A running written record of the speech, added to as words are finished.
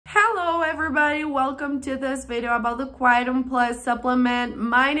everybody, welcome to this video about the Quietum Plus supplement.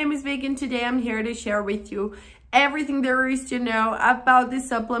 My name is Vic and today I'm here to share with you everything there is to know about this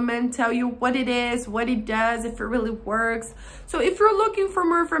supplement, tell you what it is, what it does, if it really works. So if you're looking for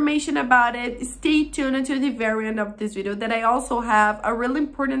more information about it, stay tuned until the very end of this video, that I also have a really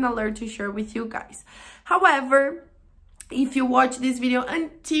important alert to share with you guys. However, if you watch this video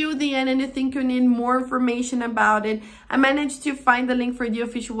until the end and you think you need more information about it, I managed to find the link for the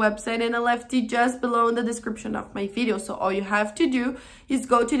official website and I left it just below in the description of my video. So all you have to do is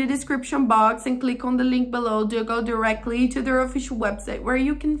go to the description box and click on the link below to go directly to their official website where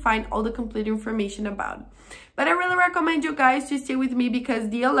you can find all the complete information about it. But I really recommend you guys to stay with me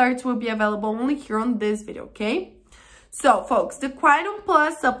because the alerts will be available only here on this video, okay? So, folks, the Quietum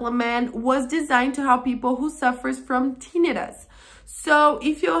Plus supplement was designed to help people who suffers from tinnitus. So,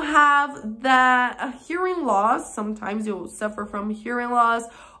 if you have that hearing loss, sometimes you'll suffer from hearing loss,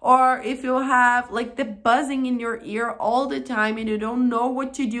 or if you have like the buzzing in your ear all the time and you don't know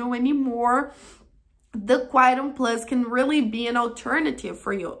what to do anymore, the Quietum Plus can really be an alternative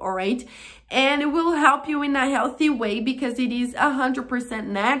for you, all right? And it will help you in a healthy way because it is 100%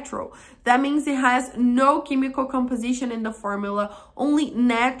 natural. That means it has no chemical composition in the formula, only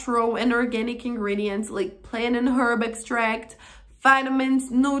natural and organic ingredients like plant and herb extract,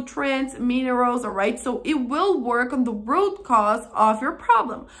 vitamins, nutrients, minerals, all right? So it will work on the root cause of your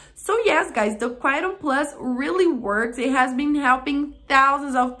problem. So yes, guys, the Quietum Plus really works. It has been helping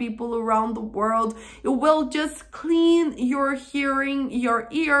thousands of people around the world. It will just clean your hearing, your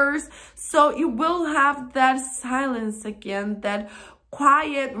ears, so it will have that silence again, that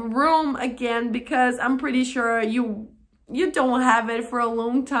quiet room again, because I'm pretty sure you don't have it for a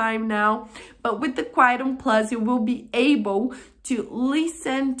long time now. But with the Quietum Plus, you will be able to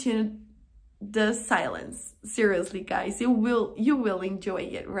listen to the silence. Seriously, guys, you will enjoy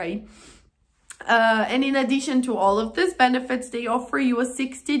it, right? And in addition to all of these benefits, they offer you a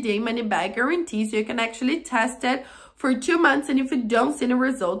 60-day money-back guarantee, so you can actually test it for 2 months. And if you don't see any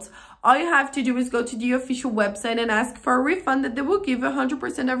results, all you have to do is go to the official website and ask for a refund, that they will give you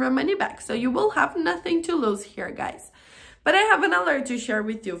 100% of your money back. So you will have nothing to lose here, guys. But I have an alert to share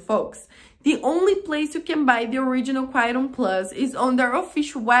with you, folks. The only place you can buy the original Quietum Plus is on their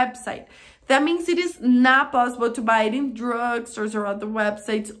official website. That means it is not possible to buy it in drugstores or other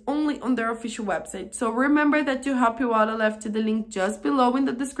websites, only on their official website. So remember that to help you out, I left the link just below in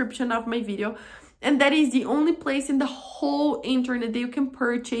the description of my video. And that is the only place in the whole internet that you can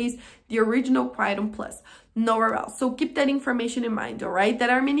purchase the original Quietum Plus. Nowhere else. So keep that information in mind, all right?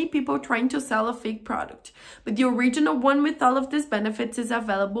 There are many people trying to sell a fake product, but the original one with all of these benefits is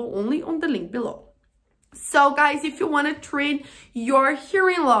available only on the link below. So guys, if you want to treat your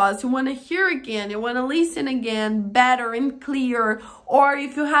hearing loss, you want to hear again, you want to listen again better and clear, or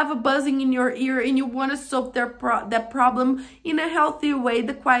if you have a buzzing in your ear and you want to solve that problem in a healthy way,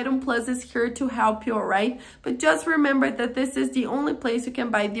 the Quietum Plus is here to help you, all right? But just remember that this is the only place you can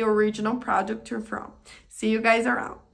buy the original product from. See you guys around.